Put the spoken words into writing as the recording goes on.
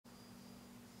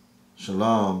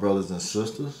Shalom, brothers and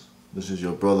sisters. This is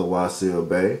your brother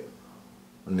Wasilkamilbey,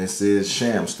 and this is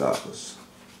Shamstoppers.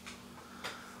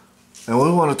 And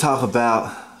we want to talk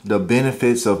about the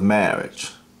benefits of marriage.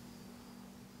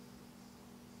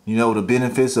 You know what the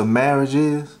benefits of marriage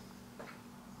is?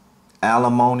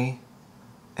 Alimony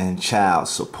and child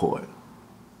support.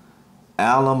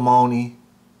 Alimony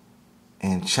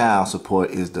and child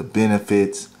support is the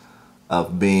benefits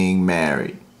of being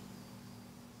married.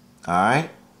 Alright?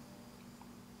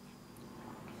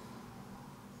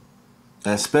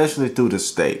 Especially through the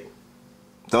state.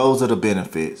 Those are the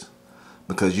benefits.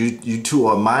 Because you two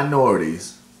are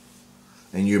minorities,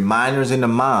 and you're minors in the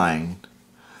mind,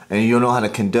 and you don't know how to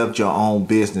conduct your own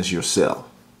business yourself.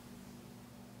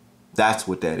 That's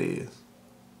what that is.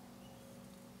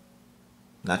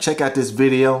 Now check out this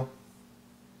video.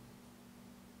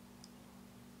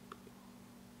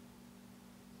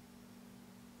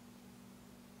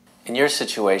 In your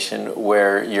situation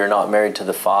where you're not married to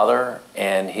the father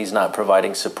and he's not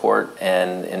providing support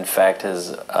and in fact has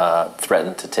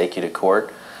threatened to take you to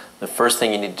court, the first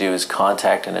thing you need to do is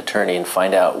contact an attorney and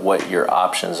find out what your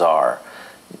options are.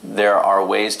 There are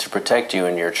ways to protect you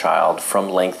and your child from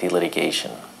lengthy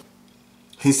litigation.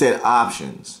 He said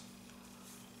options.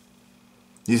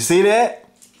 You see that?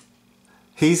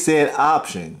 He said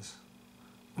options.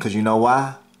 Because you know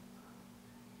why?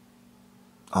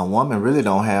 A woman really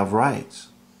don't have rights.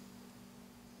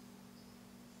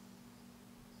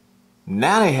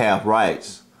 Now they have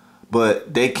rights,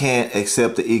 but they can't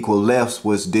accept the equal lefts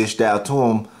was dished out to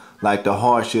them like the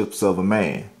hardships of a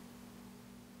man.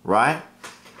 Right?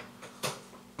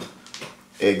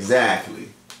 Exactly.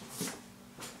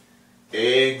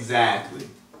 Exactly.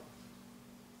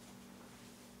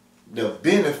 The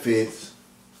benefits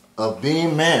of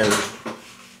being married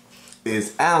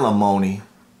is alimony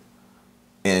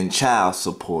and child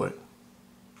support.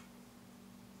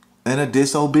 And a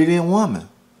disobedient woman.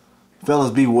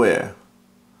 Fellas, beware.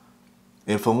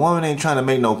 If a woman ain't trying to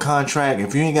make no contract,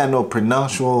 if you ain't got no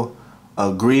prenuptial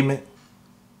agreement,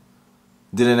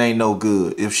 then it ain't no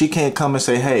good. If she can't come and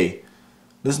say, hey,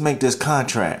 let's make this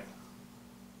contract.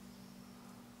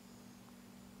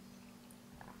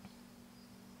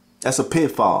 That's a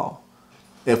pitfall.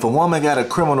 If a woman got a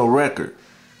criminal record,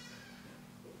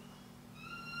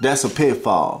 that's a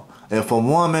pitfall. If a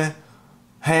woman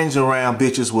hangs around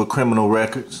bitches with criminal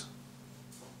records,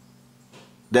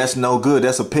 that's no good.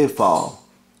 That's a pitfall.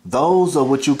 Those are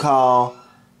what you call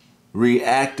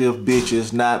reactive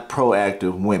bitches, not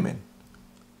proactive women.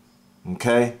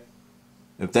 Okay?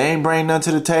 If they ain't bring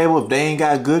nothing to the table, if they ain't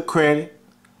got good credit,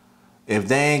 if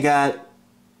they ain't got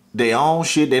their own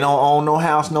shit, they don't own no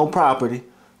house, no property,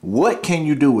 what can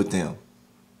you do with them?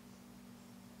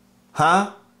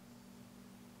 Huh?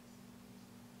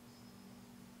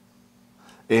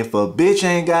 If a bitch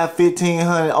ain't got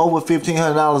over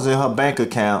 $1,500 in her bank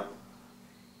account,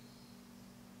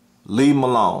 leave them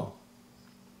alone.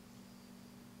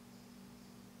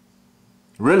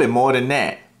 Really more than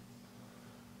that.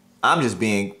 I'm just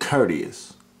being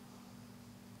courteous.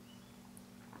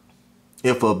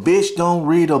 If a bitch don't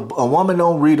read a woman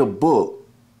don't read a book,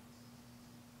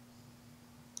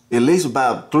 at least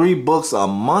about 3 books a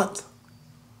month,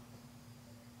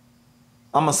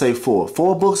 I'm gonna say 4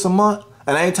 books a month.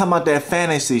 And I ain't talking about that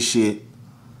fantasy shit.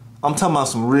 I'm talking about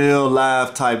some real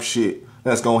life type shit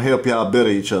that's gonna help y'all better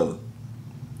each other.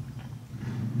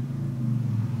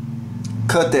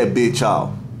 Cut that bitch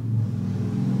off.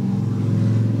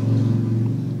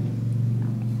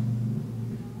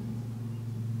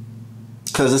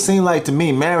 Because it seems like to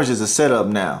me marriage is a setup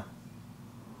now.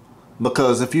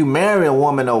 Because if you marry a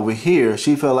woman over here,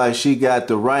 she feel like she got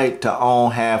the right to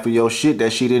own half of your shit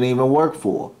that she didn't even work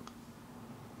for.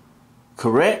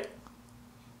 Correct?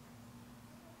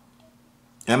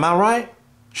 Am I right?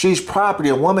 She's property.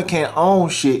 A woman can't own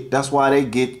shit. That's why they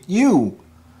get you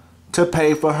to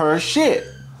pay for her shit.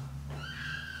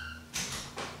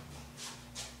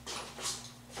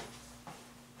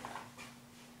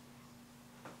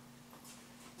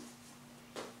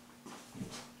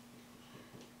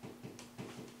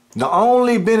 The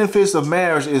only benefits of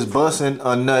marriage is busting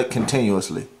a nut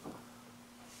continuously.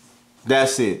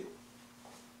 That's it.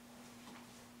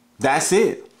 That's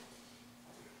it.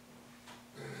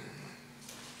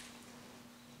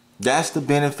 That's the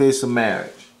benefits of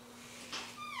marriage.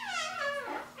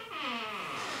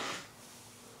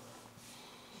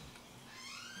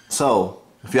 So,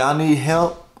 if y'all need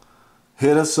help,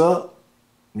 hit us up,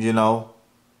 you know.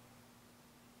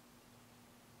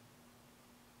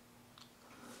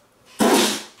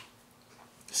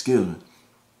 Excuse me.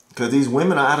 Because these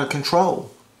women are out of control.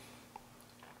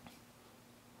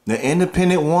 The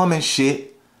independent woman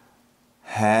shit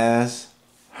has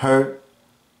hurt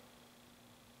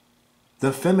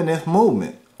the feminist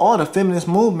movement. Or the feminist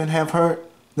movement have hurt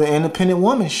the independent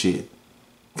woman shit.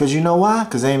 Because you know why?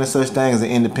 Because there ain't a such thing as an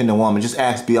independent woman. Just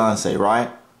ask Beyonce, right?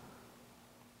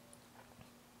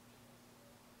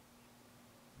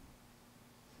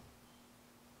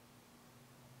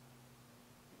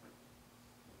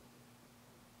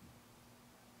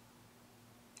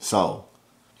 So,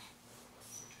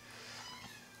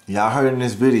 y'all heard in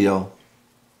this video,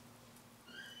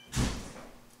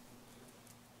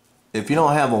 if you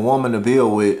don't have a woman to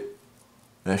build with,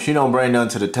 and she don't bring nothing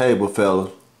to the table,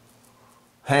 fellas,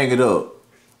 hang it up.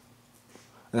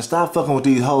 And stop fucking with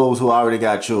these hoes who already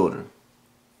got children.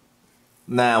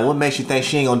 Now, what makes you think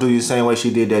she ain't gonna do you the same way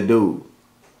she did that dude?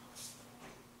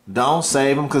 Don't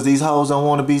save them because these hoes don't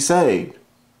want to be saved.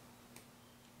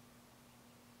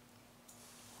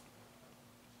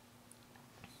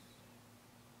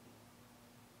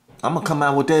 I'm gonna come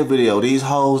out with that video. These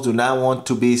hoes do not want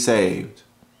to be saved.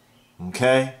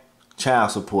 Okay?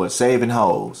 Child support. Saving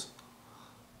hoes.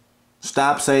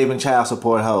 Stop saving child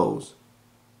support hoes.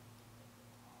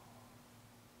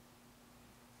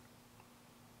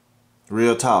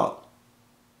 Real talk.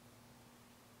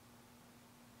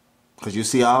 Because you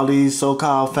see all these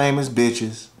so-called famous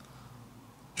bitches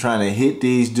trying to hit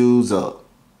these dudes up.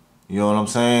 You know what I'm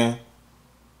saying?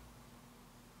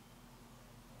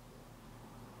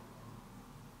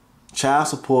 Child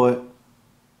support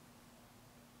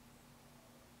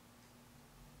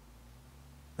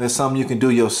is something you can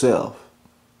do yourself.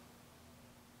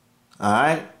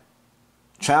 Alright?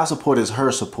 Child support is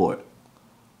her support.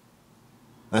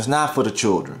 It's not for the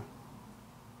children.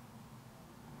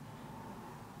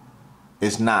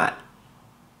 It's not.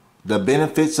 The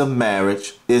benefits of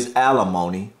marriage is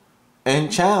alimony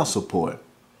and child support.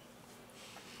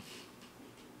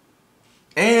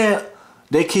 And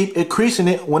they keep increasing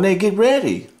it when they get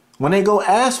ready. When they go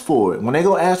ask for it. When they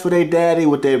go ask for their daddy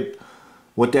with their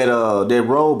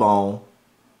robe on.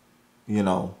 You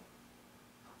know.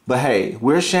 But hey,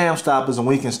 we're Shamstoppers and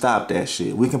we can stop that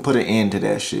shit. We can put an end to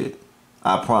that shit.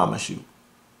 I promise you.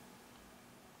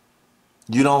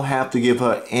 You don't have to give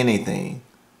her anything.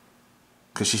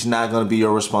 Because she's not going to be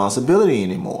your responsibility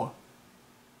anymore.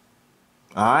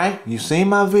 Alright? You've seen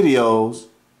my videos.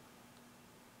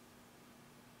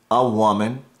 A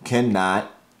woman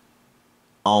cannot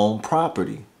own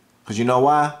property. Because you know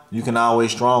why? You can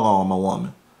always strong arm a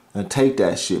woman and take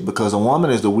that shit. Because a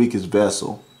woman is the weakest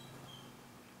vessel.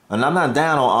 And I'm not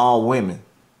down on all women.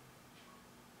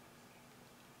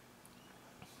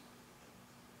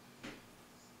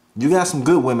 You got some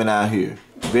good women out here.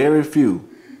 Very few.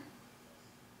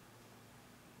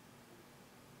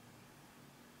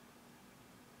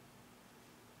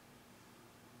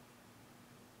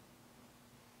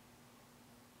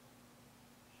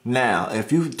 Now,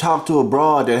 if you talk to a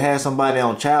broad that has somebody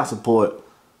on child support,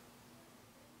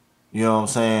 you know what I'm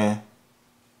saying,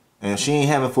 and she ain't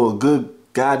having for a good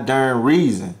goddamn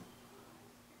reason,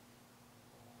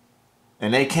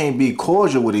 and they can't be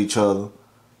cordial with each other,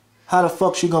 how the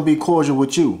fuck she gonna be cordial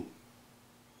with you?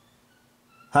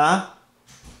 Huh?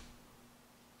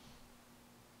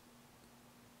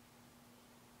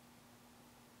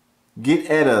 Get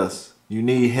at us. You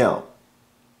need help.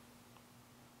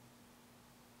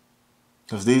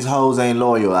 Because these hoes ain't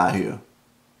loyal out here.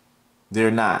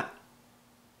 They're not.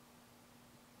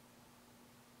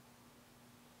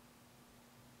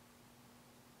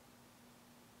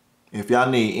 If y'all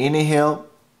need any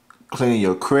help cleaning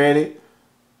your credit,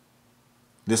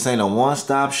 this ain't a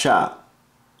one-stop shop.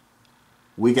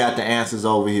 We got the answers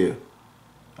over here.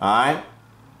 Alright?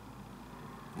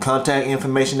 Contact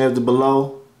information is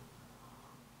below.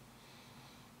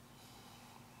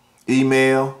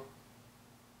 Email.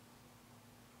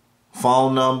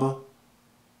 Phone number.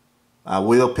 I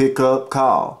will pick up.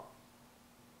 Call.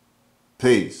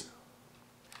 Peace.